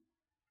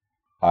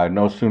I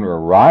no sooner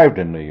arrived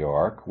in New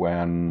York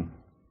when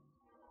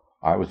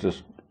I was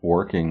just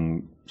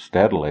working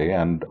steadily,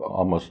 and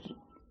almost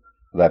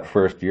that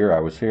first year I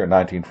was here,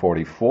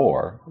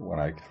 1944, when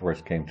I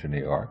first came to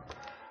New York,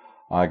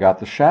 I got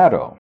the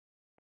shadow.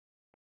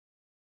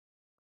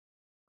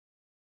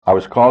 I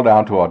was called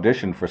down to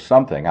audition for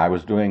something. I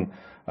was doing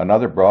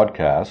another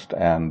broadcast,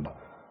 and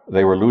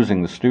they were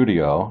losing the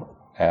studio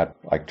at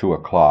like 2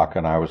 o'clock,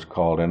 and I was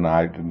called in.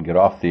 I didn't get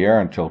off the air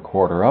until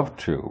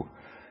 1:45.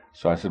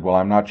 So I said, well,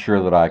 I'm not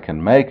sure that I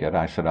can make it.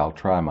 I said, I'll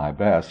try my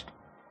best.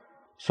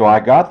 So I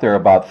got there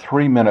about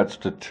 3 minutes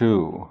to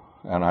 2,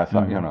 and I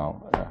thought,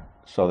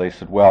 so they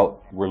said,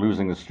 well, we're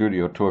losing the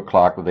studio at 2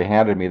 o'clock, but they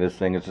handed me this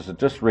thing and said,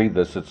 just read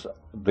this. It's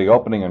the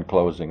opening and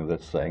closing of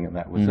this thing, and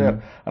that was it.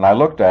 And I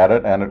looked at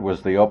it, and it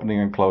was the opening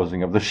and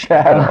closing of The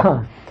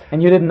Shadow.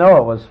 And you didn't know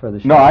it was for The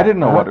Shadow? No, I didn't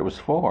know what it was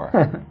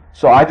for.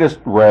 So I just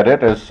read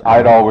it as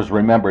I'd always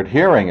remembered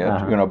hearing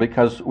it,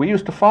 because we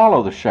used to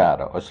follow The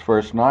Shadow as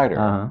first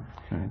nighter.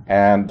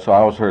 And so I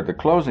always heard the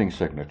closing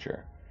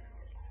signature.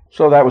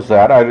 So that was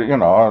that. I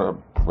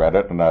read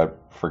it and I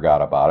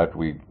forgot about it.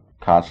 We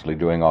constantly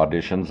doing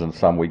auditions, and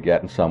some we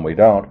get and some we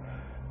don't.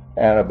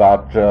 And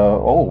about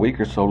a week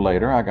or so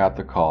later, I got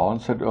the call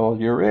and said, "Oh,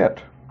 you're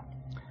it."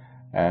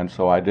 And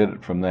so I did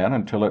it from then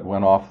until it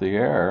went off the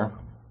air.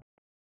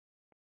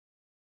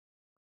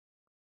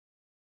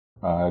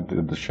 I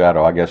did The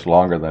Shadow, I guess,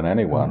 longer than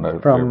anyone.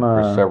 From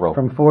several.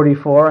 From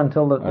 44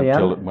 until the end.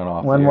 Until it went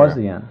off. When was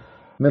the end?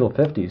 Middle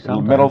 50s.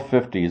 Sometime. Middle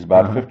 50s,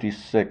 about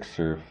 56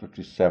 or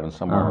 57,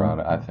 somewhere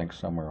around it. I think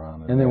somewhere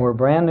around it. And there were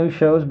brand new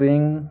shows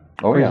being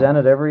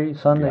presented every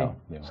Sunday,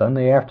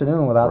 Sunday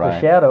afternoon without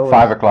The Shadow.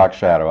 5 o'clock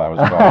Shadow, I was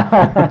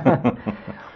called.